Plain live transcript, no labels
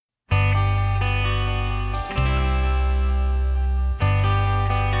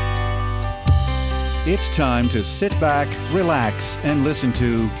It's time to sit back, relax, and listen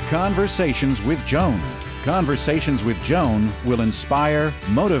to Conversations with Joan. Conversations with Joan will inspire,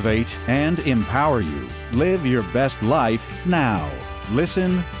 motivate, and empower you. Live your best life now.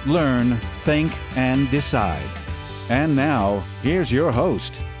 Listen, learn, think, and decide. And now, here's your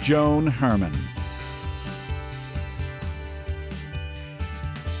host, Joan Herman.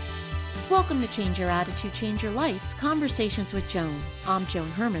 Welcome to Change Your Attitude, Change Your Life's Conversations with Joan. I'm Joan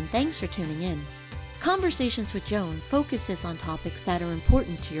Herman. Thanks for tuning in. Conversations with Joan focuses on topics that are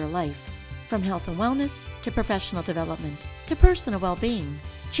important to your life, from health and wellness to professional development to personal well-being.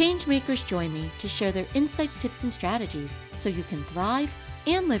 Change makers join me to share their insights, tips, and strategies so you can thrive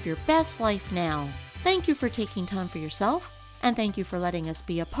and live your best life now. Thank you for taking time for yourself, and thank you for letting us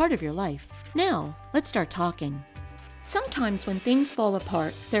be a part of your life. Now, let's start talking. Sometimes when things fall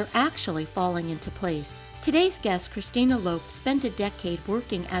apart, they're actually falling into place. Today's guest, Christina Lope, spent a decade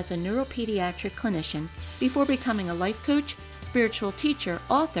working as a neuropediatric clinician before becoming a life coach, spiritual teacher,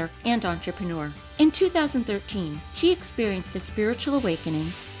 author, and entrepreneur. In 2013, she experienced a spiritual awakening,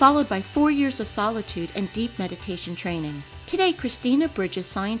 followed by 4 years of solitude and deep meditation training. Today, Christina bridges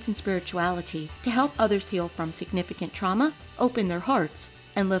science and spirituality to help others heal from significant trauma, open their hearts,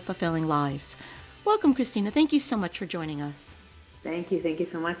 and live fulfilling lives. Welcome, Christina. Thank you so much for joining us. Thank you. Thank you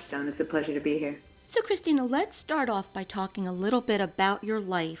so much, Joan. It's a pleasure to be here. So, Christina, let's start off by talking a little bit about your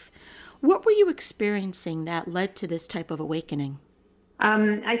life. What were you experiencing that led to this type of awakening?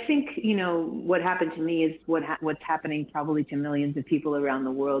 I think, what happened to me is what's happening probably to millions of people around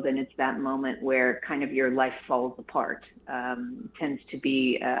the world, and it's that moment where kind of your life falls apart. Tends to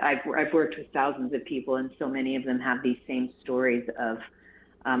be, I've worked with thousands of people, and so many of them have these same stories of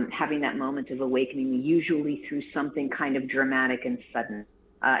having that moment of awakening, usually through something kind of dramatic and sudden.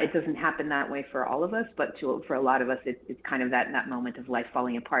 It doesn't happen that way for all of us, but for a lot of us, it's kind of that moment of life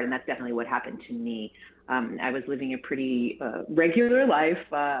falling apart, and that's definitely what happened to me. I was living a pretty regular life.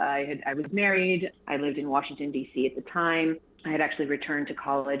 I was married. I lived in Washington, D.C. at the time. I had actually returned to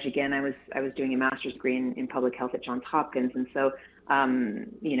college again. I was doing a master's degree in public health at Johns Hopkins, and so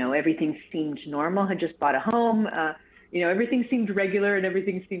everything seemed normal. I had just bought a home. Everything seemed regular and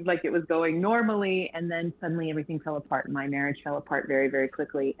everything seemed like it was going normally. And then suddenly everything fell apart. My marriage fell apart very, very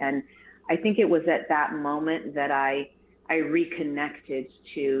quickly. And I think it was at that moment that I reconnected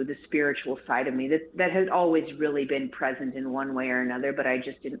to the spiritual side of me that had always really been present in one way or another, but I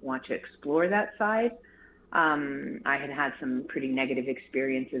just didn't want to explore that side. I had some pretty negative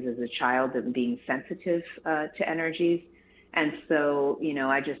experiences as a child of being sensitive to energies. And so,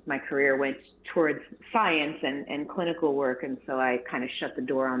 my career went towards science and clinical work. And so I kind of shut the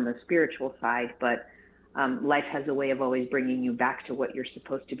door on the spiritual side, but life has a way of always bringing you back to what you're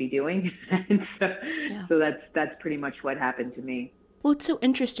supposed to be doing. And so that's pretty much what happened to me. Well, it's so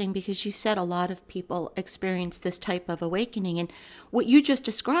interesting because you said a lot of people experience this type of awakening. And what you just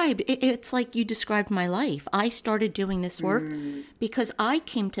described, it's like you described my life. I started doing this work because I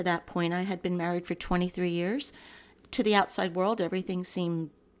came to that point. I had been married for 23 years. To the outside world, everything seemed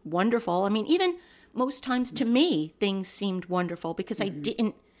wonderful. I mean, even most times to me, things seemed wonderful because I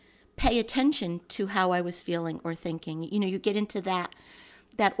didn't pay attention to how I was feeling or thinking. You get into that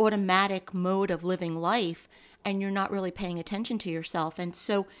automatic mode of living life and you're not really paying attention to yourself. And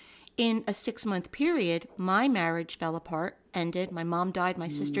so in a 6-month period, my marriage fell apart, ended. My mom died, my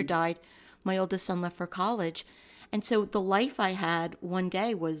sister died, my oldest son left for college. And so the life I had one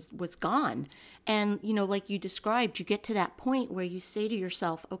day was gone. And, like you described, you get to that point where you say to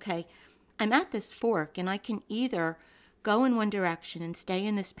yourself, okay, I'm at this fork and I can either go in one direction and stay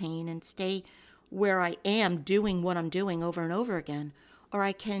in this pain and stay where I am doing what I'm doing over and over again, or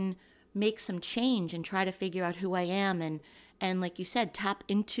I can make some change and try to figure out who I am and like you said, tap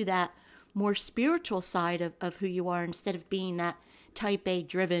into that more spiritual side of who you are instead of being that type A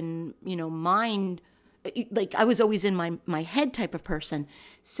driven, mind. Like I was always in my head type of person.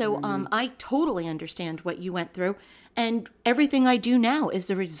 So I totally understand what you went through. And everything I do now is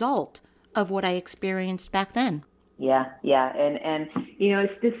the result of what I experienced back then. Yeah. And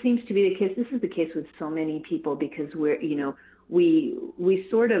this seems to be the case. This is the case with so many people because we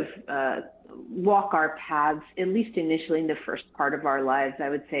sort of walk our paths, at least initially in the first part of our lives, I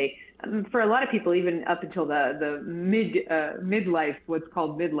would say. For a lot of people, even up until the midlife, what's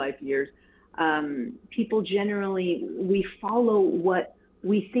called midlife years, people generally, we follow what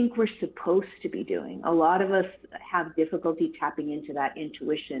we think we're supposed to be doing. A lot of us have difficulty tapping into that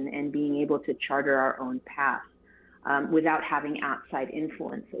intuition and being able to charter our own path without having outside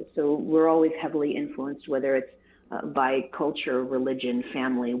influences. So we're always heavily influenced, whether it's by culture, religion,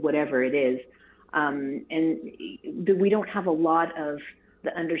 family, whatever it is. And we don't have a lot of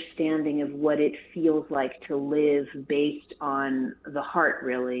the understanding of what it feels like to live based on the heart,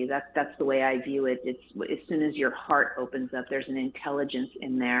 really. That's the way I view it. It's as soon as your heart opens up, there's an intelligence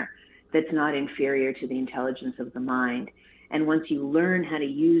in there that's not inferior to the intelligence of the mind. And once you learn how to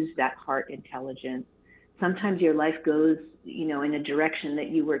use that heart intelligence, sometimes your life goes, in a direction that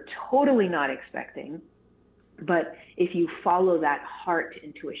you were totally not expecting. But if you follow that heart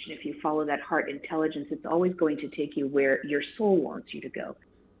intuition, if you follow that heart intelligence, it's always going to take you where your soul wants you to go.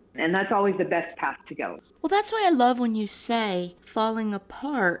 And that's always the best path to go. Well, that's why I love when you say falling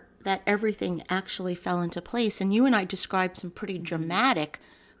apart, that everything actually fell into place. And you and I described some pretty dramatic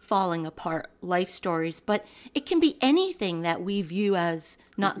falling apart life stories, but it can be anything that we view as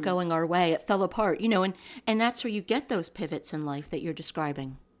not going our way. It fell apart, and that's where you get those pivots in life that you're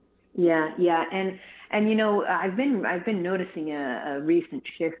describing. Yeah. And I've been noticing a recent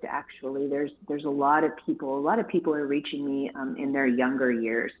shift. Actually, there's a lot of people are reaching me in their younger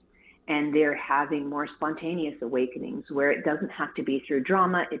years, and they're having more spontaneous awakenings where it doesn't have to be through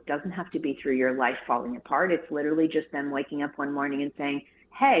drama. It doesn't have to be through your life falling apart. It's literally just them waking up one morning and saying,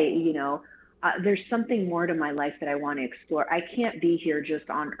 hey, there's something more to my life that I want to explore. I can't be here just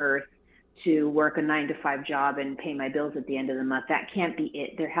on earth to work a 9-to-5 job and pay my bills at the end of the month. That can't be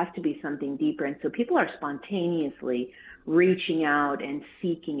it. There has to be something deeper. And so people are spontaneously reaching out and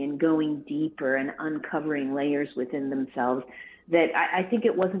seeking and going deeper and uncovering layers within themselves that I think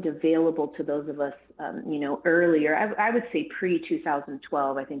it wasn't available to those of us, earlier. I would say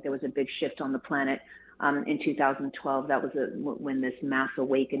pre-2012. I think there was a big shift on the planet in 2012. That was when this mass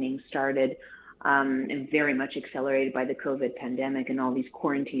awakening started. And very much accelerated by the COVID pandemic and all these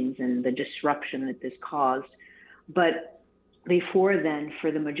quarantines and the disruption that this caused. But before then,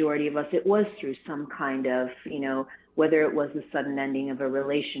 for the majority of us, it was through some kind of, whether it was the sudden ending of a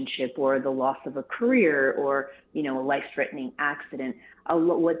relationship or the loss of a career or, a life-threatening accident.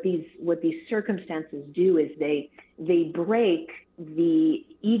 What these circumstances do is they break the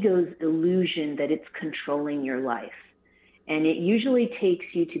ego's illusion that it's controlling your life. And it usually takes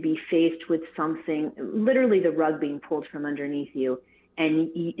you to be faced with something, literally the rug being pulled from underneath you. And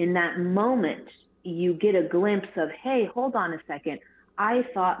in that moment, you get a glimpse of, hey, hold on a second. I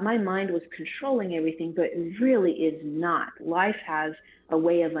thought my mind was controlling everything, but it really is not. Life has a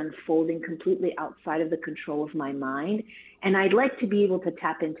way of unfolding completely outside of the control of my mind. And I'd like to be able to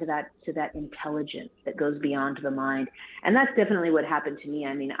tap into that intelligence that goes beyond the mind. And that's definitely what happened to me.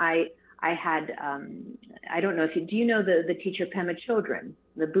 I mean, I had, I don't know if do you know the teacher Pema Chodron,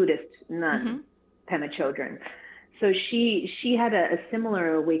 the Buddhist nun, Pema Chodron? So she had a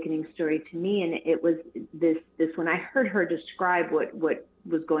similar awakening story to me, and it was this when I heard her describe what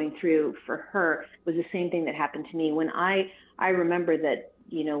was going through for her was the same thing that happened to me. When I remember that,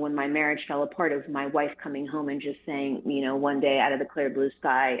 when my marriage fell apart, it was my wife coming home and just saying, one day out of the clear blue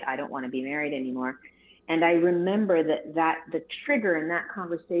sky, I don't want to be married anymore. And I remember that the trigger in that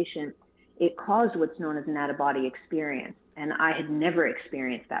conversation, it caused what's known as an out-of-body experience. And I had never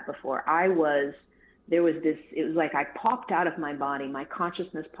experienced that before. It was like I popped out of my body, my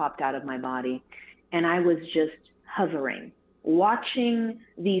consciousness popped out of my body, and I was just hovering, watching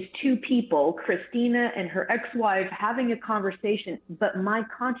these two people, Christina and her ex-wife, having a conversation, but my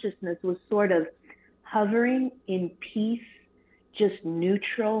consciousness was sort of hovering in peace, just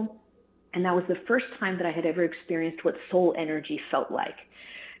neutral. And that was the first time that I had ever experienced what soul energy felt like.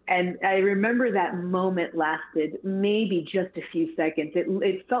 And I remember that moment lasted maybe just a few seconds.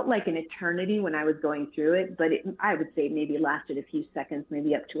 It felt like an eternity when I was going through it, but I would say maybe lasted a few seconds,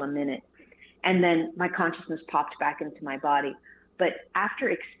 maybe up to a minute. And then my consciousness popped back into my body. But after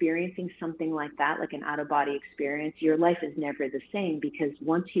experiencing something like that, like an out-of-body experience, your life is never the same, because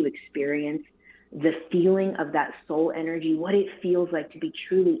once you experience the feeling of that soul energy, what it feels like to be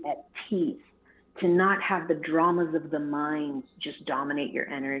truly at peace, to not have the dramas of the mind just dominate your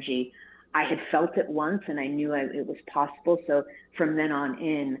energy. I had felt it once and I knew it was possible. So from then on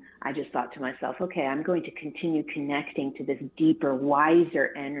in, I just thought to myself, okay, I'm going to continue connecting to this deeper,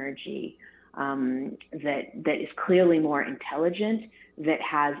 wiser energy that is clearly more intelligent, that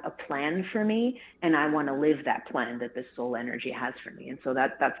has a plan for me, and I want to live that plan that the soul energy has for me. And so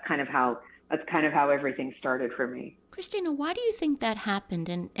that's kind of how everything started for me. Christina, why do you think that happened?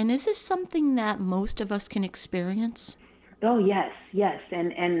 And is this something that most of us can experience? Oh, yes.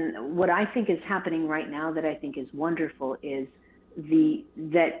 And what I think is happening right now that I think is wonderful is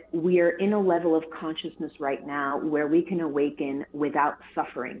that we are in a level of consciousness right now where we can awaken without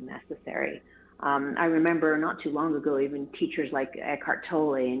suffering necessary. I remember not too long ago, even teachers like Eckhart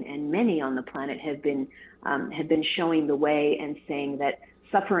Tolle and many on the planet have been showing the way and saying that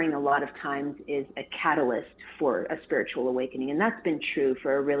suffering a lot of times is a catalyst for a spiritual awakening. And that's been true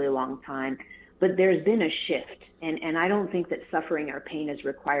for a really long time. But there's been a shift. And I don't think that suffering or pain is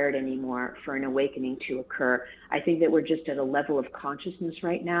required anymore for an awakening to occur. I think that we're just at a level of consciousness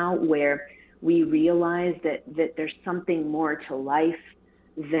right now where we realize that there's something more to life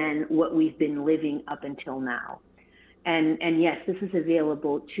than what we've been living up until now. And yes, this is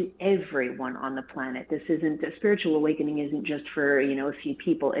available to everyone on the planet. This isn't, a spiritual awakening isn't just for, a few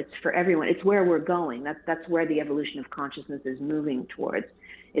people. It's for everyone. It's where we're going. That's where the evolution of consciousness is moving towards.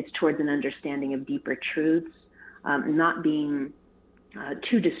 It's towards an understanding of deeper truths, not being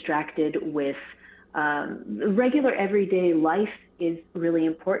too distracted with regular everyday life is really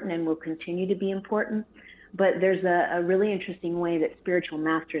important and will continue to be important. But there's a really interesting way that spiritual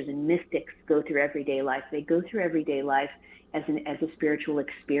masters and mystics go through everyday life. They go through everyday life as a spiritual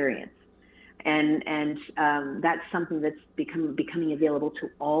experience. And that's something that's becoming available to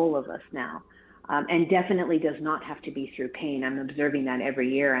all of us now. And definitely does not have to be through pain. I'm observing that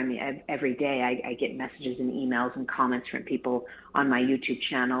every year. I mean, every day I get messages and emails and comments from people on my YouTube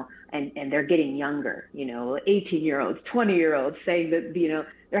channel, and they're getting younger, 18-year-olds, 20-year-olds saying that,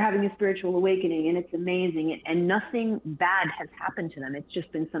 they're having a spiritual awakening and it's amazing, and nothing bad has happened to them. It's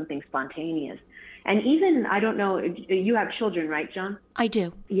just been something spontaneous. And even, I don't know, you have children, right, John? I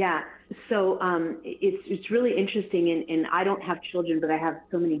do. Yeah. So it's really interesting, and I don't have children, but I have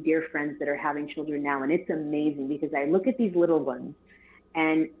so many dear friends that are having children now, and it's amazing because I look at these little ones,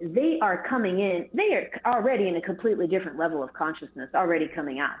 and they are coming in. They are already in a completely different level of consciousness, already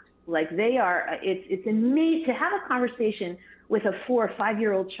coming out. Like they are. It's amazing to have a conversation with a 4 or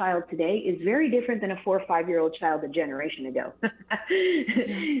 5-year-old child today is very different than a 4 or 5-year-old child a generation ago.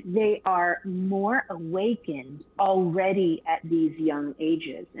 They are more awakened already at these young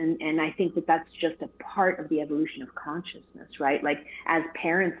ages. And I think that that's just a part of the evolution of consciousness, right? Like as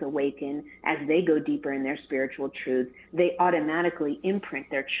parents awaken, as they go deeper in their spiritual truths, they automatically imprint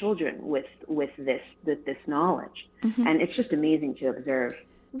their children with this knowledge. Mm-hmm. And it's just amazing to observe.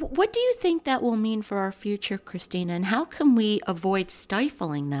 What do you think that will mean for our future, Christina, and how can we avoid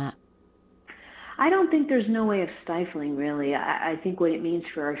stifling that? I don't think there's no way of stifling, really. I think what it means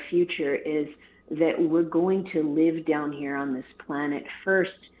for our future is that we're going to live down here on this planet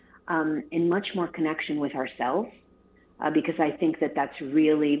first in much more connection with ourselves, because I think that's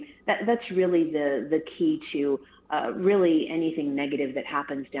really the key to really anything negative that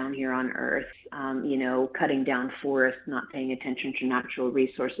happens down here on Earth, cutting down forests, not paying attention to natural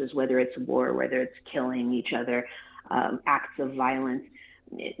resources, whether it's war, whether it's killing each other, acts of violence.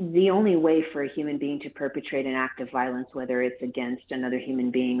 The only way for a human being to perpetrate an act of violence, whether it's against another human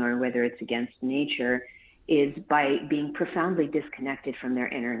being or whether it's against nature, is by being profoundly disconnected from their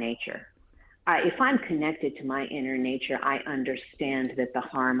inner nature. If I'm connected to my inner nature, I understand that the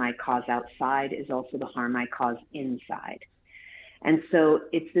harm I cause outside is also the harm I cause inside. And so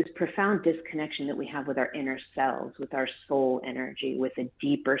it's this profound disconnection that we have with our inner selves, with our soul energy, with a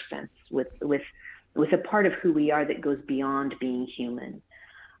deeper sense, with a part of who we are that goes beyond being human.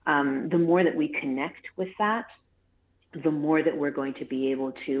 The more that we connect with that, the more that we're going to be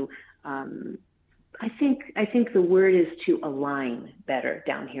able to I think the word is to align better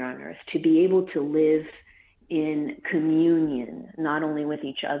down here on Earth, to be able to live in communion, not only with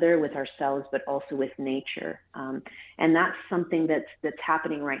each other, with ourselves, but also with nature. And that's something that's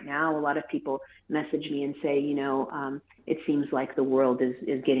happening right now. A lot of people message me and say, it seems like the world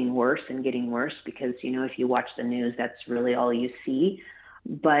is getting worse and getting worse because, if you watch the news, that's really all you see.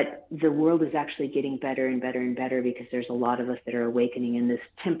 But the world is actually getting better and better and better because there's a lot of us that are awakening in this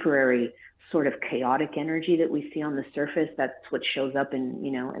temporary sort of chaotic energy that we see on the surface. That's what shows up in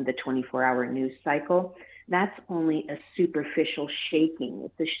the 24-hour news cycle. That's only a superficial shaking.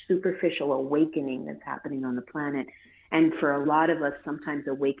 It's a superficial awakening that's happening on the planet. And for a lot of us, sometimes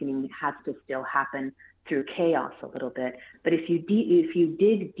awakening has to still happen through chaos a little bit. But if you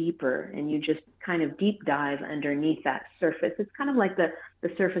dig deeper and you just kind of deep dive underneath that surface, it's kind of like the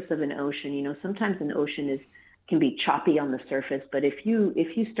surface of an ocean. Sometimes an ocean can be choppy on the surface, but if you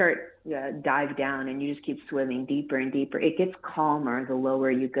start dive down and you just keep swimming deeper and deeper, it gets calmer the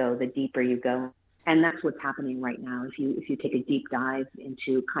lower you go, the deeper you go. And that's what's happening right now. If you take a deep dive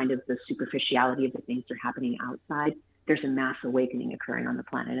into kind of the superficiality of the things that are happening outside, there's a mass awakening occurring on the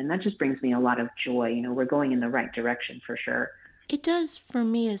planet. And that just brings me a lot of joy. We're going in the right direction for sure. It does for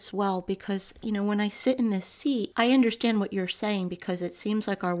me as well, because, when I sit in this seat, I understand what you're saying, because it seems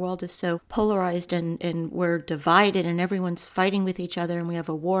like our world is so polarized and we're divided and everyone's fighting with each other and we have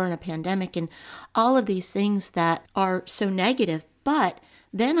a war and a pandemic and all of these things that are so negative. But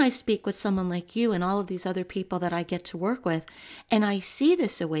Then I speak with someone like you and all of these other people that I get to work with, and I see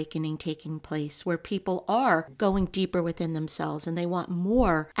this awakening taking place where people are going deeper within themselves and they want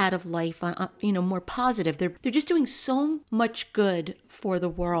more out of life, more positive. They're just doing so much good for the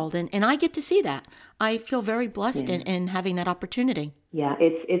world, and I get to see that. I feel very blessed in having that opportunity. Yeah,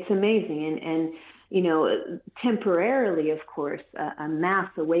 it's amazing, and temporarily, of course, a mass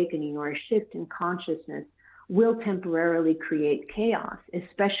awakening or a shift in consciousness will temporarily create chaos,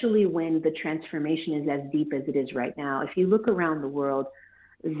 especially when the transformation is as deep as it is right now. If you look around the world,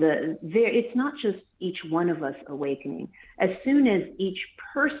 it's not just each one of us awakening. As soon as each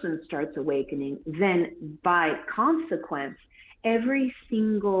person starts awakening, then by consequence, every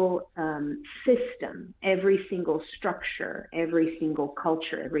single system, every single structure, every single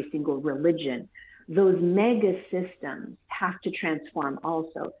culture, every single religion, those mega systems have to transform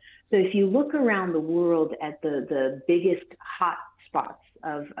also. So if you look around the world at the biggest hot spots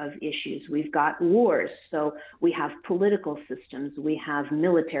of issues, we've got wars. So we have political systems, we have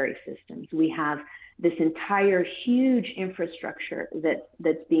military systems, we have this entire huge infrastructure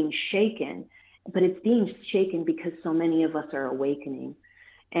that's being shaken, but it's being shaken because so many of us are awakening.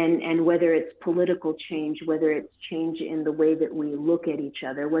 And whether it's political change, whether it's change in the way that we look at each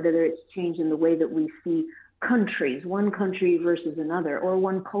other, whether it's change in the way that we see countries, one country versus another, or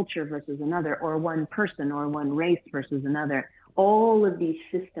one culture versus another, or one person or one race versus another, all of these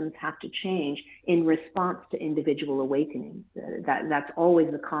systems have to change in response to individual awakening. That's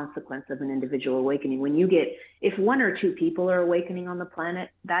always the consequence of an individual awakening. If one or two people are awakening on the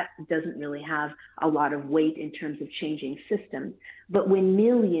planet, that doesn't really have a lot of weight in terms of changing systems. But when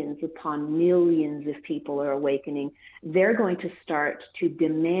millions upon millions of people are awakening, they're going to start to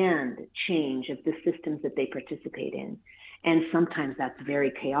demand change of the systems that they participate in. And sometimes that's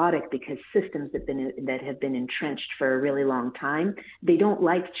very chaotic because systems that have been entrenched for a really long time, they don't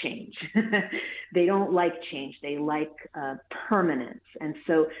like change. They don't like change. They like permanence. And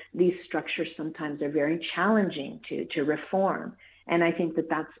so these structures sometimes are very challenging to reform. And I think that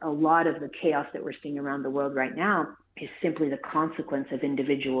that's a lot of the chaos that we're seeing around the world right now is simply the consequence of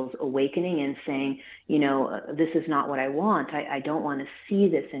individuals awakening and saying, this is not what I want. I don't want to see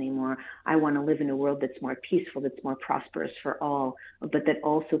this anymore. I want to live in a world that's more peaceful, that's more prosperous for all, but that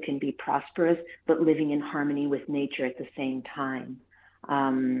also can be prosperous, but living in harmony with nature at the same time.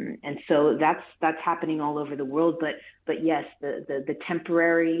 And so that's happening all over the world. But yes, the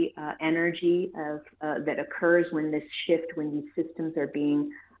temporary energy of that occurs when this shift, when these systems are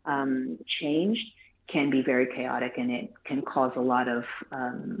being changed, can be very chaotic, and it can cause a lot of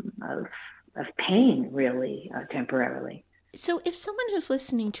pain, really, temporarily. So if someone who's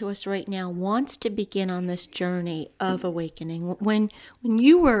listening to us right now wants to begin on this journey of awakening, when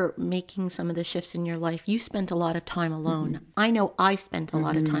you were making some of the shifts in your life, you spent a lot of time alone. Mm-hmm. I know I spent a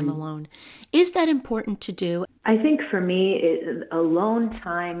lot of time alone. Is that important to do? I think for me, alone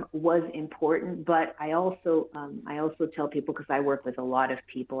time was important, but I also tell people, because I work with a lot of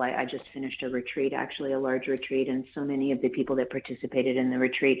people, I just finished a retreat, actually a large retreat, and so many of the people that participated in the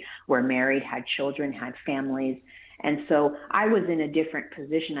retreat were married, had children, had families. And so I was in a different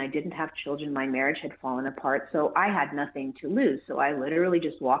position. I didn't have children. My marriage had fallen apart. So I had nothing to lose. So I literally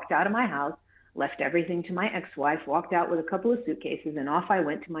just walked out of my house, left everything to my ex-wife, walked out with a couple of suitcases, and off I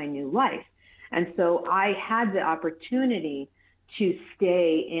went to my new life. And so I had the opportunity to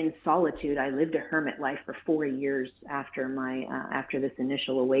stay in solitude. I lived a hermit life for 4 years after this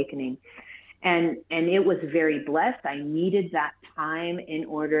initial awakening. And it was very blessed. I needed that time in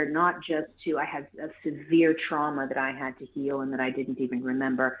order not just to, I had a severe trauma that I had to heal and that I didn't even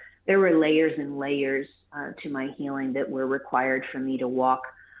remember. There were layers and layers to my healing that were required for me to walk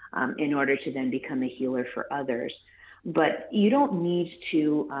in order to then become a healer for others. But you don't need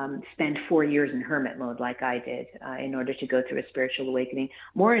to spend 4 years in hermit mode like I did in order to go through a spiritual awakening.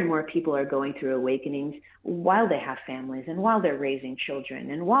 More and more people are going through awakenings while they have families and while they're raising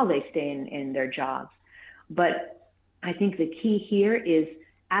children and while they stay in their jobs. But I think the key here is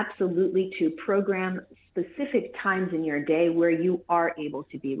absolutely to program specific times in your day where you are able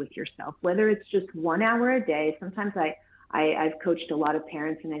to be with yourself, whether it's just 1 hour a day. Sometimes I've coached a lot of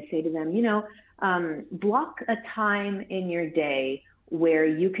parents and I say to them, block a time in your day where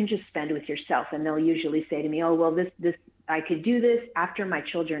you can just spend with yourself. And they'll usually say to me, oh, well, this I could do this after my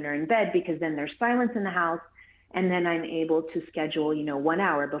children are in bed because then there's silence in the house. And then I'm able to schedule, 1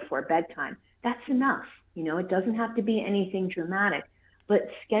 hour before bedtime. That's enough. It doesn't have to be anything dramatic, but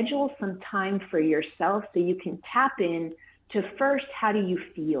schedule some time for yourself so you can tap in to first, how do you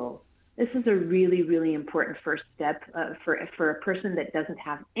feel? This is a really, really important first step for a person that doesn't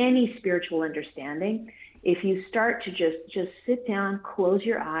have any spiritual understanding, if you start to just sit down, close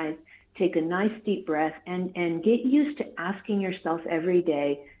your eyes, take a nice deep breath, and get used to asking yourself every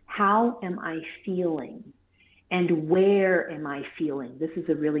day, how am I feeling? And where am I feeling? This is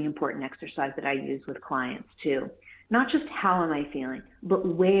a really important exercise that I use with clients too. Not just how am I feeling, but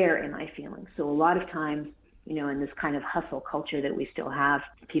where am I feeling? So a lot of times, in this kind of hustle culture that we still have,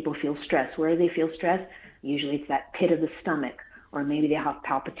 people feel stress. Where do they feel stress? Usually it's that pit of the stomach, or maybe they have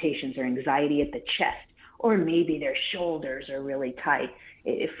palpitations or anxiety at the chest, or maybe their shoulders are really tight.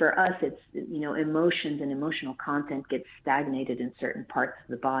 For us, it's, emotions and emotional content gets stagnated in certain parts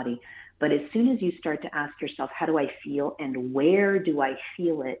of the body. But as soon as you start to ask yourself, how do I feel and where do I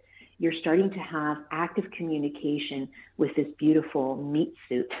feel it? You're starting to have active communication with this beautiful meat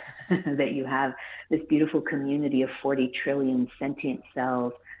suit that you have, this beautiful community of 40 trillion sentient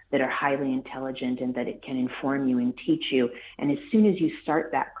cells that are highly intelligent and that it can inform you and teach you. And as soon as you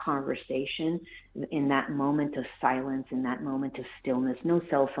start that conversation in that moment of silence, in that moment of stillness, no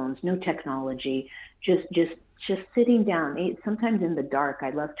cell phones, no technology, just sitting down. Sometimes in the dark,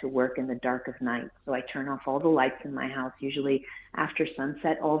 I love to work in the dark of night. So I turn off all the lights in my house. Usually after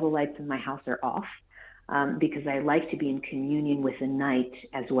sunset, all the lights in my house are off because I like to be in communion with the night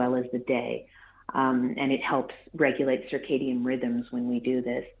as well as the day. And it helps regulate circadian rhythms when we do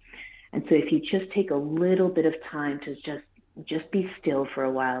this. And so if you just take a little bit of time to just be still for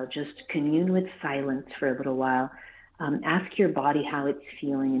a while, just commune with silence for a little while, ask your body how it's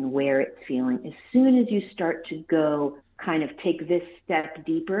feeling and where it's feeling. As soon as you start to go kind of take this step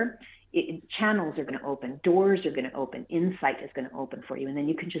deeper, channels are going to open, doors are going to open, insight is going to open for you. And then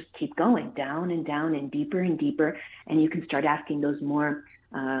you can just keep going down and down and deeper, and you can start asking those more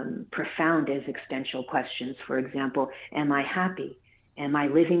profound existential questions. For example, am I happy? Am I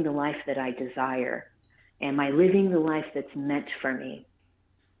living the life that I desire? Am I living the life that's meant for me?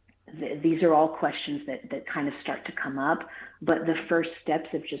 These are all questions that kind of start to come up, but the first steps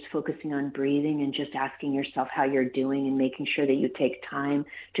of just focusing on breathing and just asking yourself how you're doing and making sure that you take time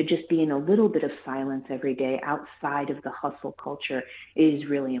to just be in a little bit of silence every day outside of the hustle culture is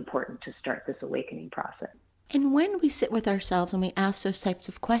really important to start this awakening process. And when we sit with ourselves and we ask those types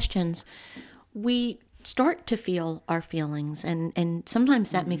of questions, we start to feel our feelings, and sometimes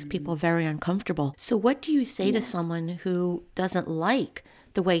that makes people very uncomfortable. So what do you say to someone who doesn't like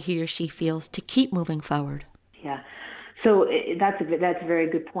the way he or she feels to keep moving forward? Yeah. So that's a very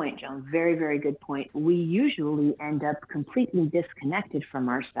good point, Joan. Very, very good point. We usually end up completely disconnected from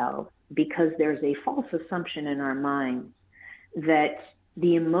ourselves because there's a false assumption in our minds that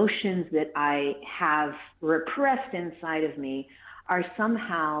the emotions that I have repressed inside of me are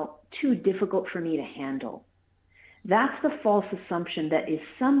somehow too difficult for me to handle. That's the false assumption that is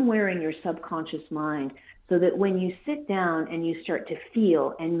somewhere in your subconscious mind, so that when you sit down and you start to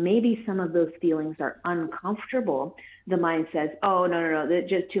feel, and maybe some of those feelings are uncomfortable, the mind says, oh, no, that's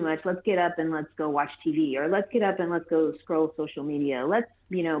just too much. Let's get up and let's go watch TV, or let's get up and let's go scroll social media. Let's,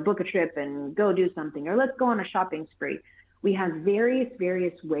 book a trip and go do something, or let's go on a shopping spree. We have various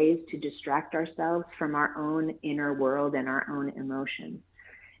ways to distract ourselves from our own inner world and our own emotions.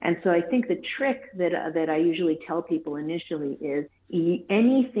 And so I think the trick that I usually tell people initially is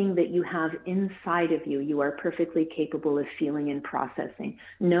anything that you have inside of you, you are perfectly capable of feeling and processing.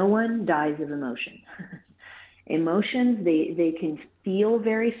 No one dies of emotion. Emotions, they can feel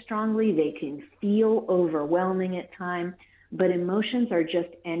very strongly. They can feel overwhelming at times, but emotions are just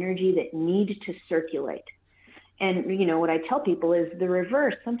energy that need to circulate. And, what I tell people is the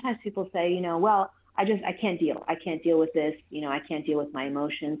reverse. Sometimes people say, well, I can't deal. I can't deal with this. I can't deal with my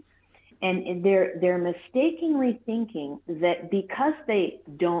emotions. And they're mistakenly thinking that because they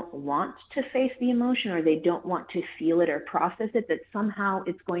don't want to face the emotion, or they don't want to feel it or process it, that somehow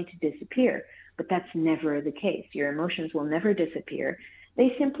it's going to disappear. But that's never the case. Your emotions will never disappear.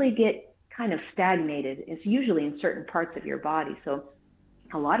 They simply get kind of stagnated. It's usually in certain parts of your body. So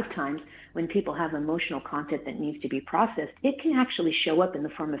a lot of times when people have emotional content that needs to be processed, it can actually show up in the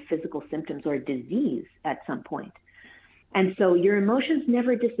form of physical symptoms or disease at some point. And so your emotions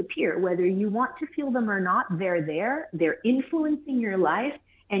never disappear. Whether you want to feel them or not, they're there. They're influencing your life.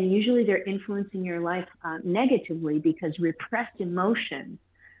 And usually they're influencing your life negatively, because repressed emotions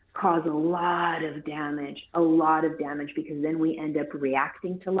cause a lot of damage, because then we end up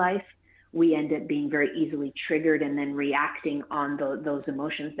reacting to life. We end up being very easily triggered and then reacting on those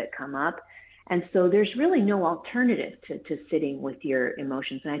emotions that come up. And so there's really no alternative to sitting with your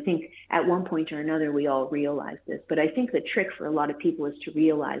emotions. And I think at one point or another, we all realize this. But I think the trick for a lot of people is to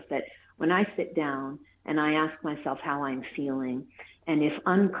realize that when I sit down and I ask myself how I'm feeling, and if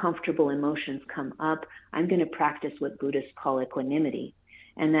uncomfortable emotions come up, I'm going to practice what Buddhists call equanimity.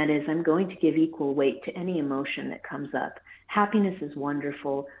 And that is, I'm going to give equal weight to any emotion that comes up. Happiness is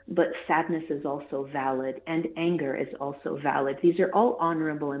wonderful, but sadness is also valid, and anger is also valid. These are all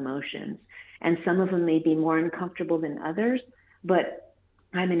honorable emotions, and some of them may be more uncomfortable than others, but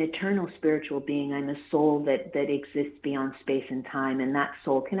I'm an eternal spiritual being. I'm a soul that exists beyond space and time, and that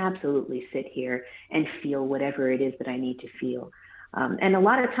soul can absolutely sit here and feel whatever it is that I need to feel. And a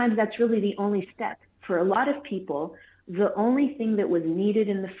lot of times that's really the only step. For a lot of people, the only thing that was needed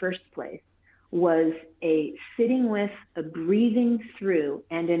in the first place was a sitting with, a breathing through,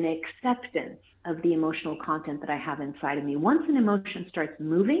 and an acceptance of the emotional content that I have inside of me. Once an emotion starts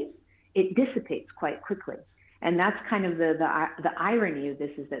moving, it dissipates quite quickly. And that's kind of the irony of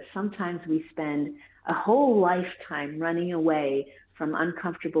this, is that sometimes we spend a whole lifetime running away from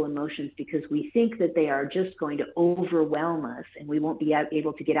uncomfortable emotions because we think that they are just going to overwhelm us and we won't be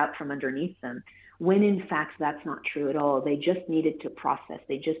able to get out from underneath them, when in fact that's not true at all. They just needed to process.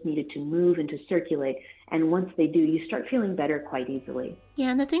 They just needed to move and to circulate. And once they do, you start feeling better quite easily.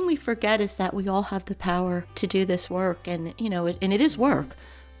 Yeah, and the thing we forget is that we all have the power to do this work, and and it is work.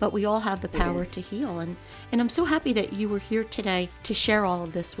 But we all have the power to heal. And I'm so happy that you were here today to share all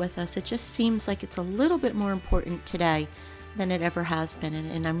of this with us. It just seems like it's a little bit more important today than it ever has been.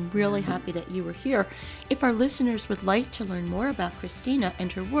 And I'm really happy that you were here. If our listeners would like to learn more about Christina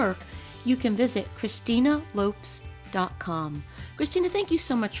and her work, you can visit ChristinaLopes.com. Christina, thank you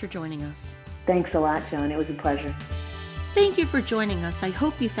so much for joining us. Thanks a lot, Joan. It was a pleasure. Thank you for joining us. I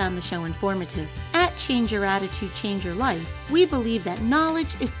hope you found the show informative. At Change Your Attitude, Change Your Life, we believe that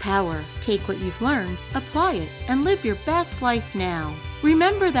knowledge is power. Take what you've learned, apply it, and live your best life now.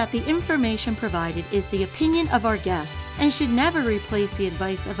 Remember that the information provided is the opinion of our guest and should never replace the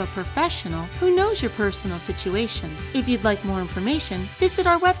advice of a professional who knows your personal situation. If you'd like more information, visit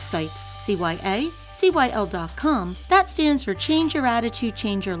our website, CYACYL.com. That stands for Change Your Attitude,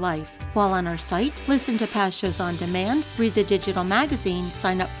 Change Your Life. While on our site, listen to past shows on demand, read the digital magazine,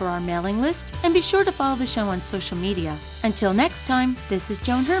 sign up for our mailing list, and be sure to follow the show on social media. Until next time, this is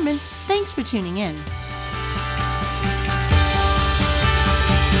Joan Herman. Thanks for tuning in.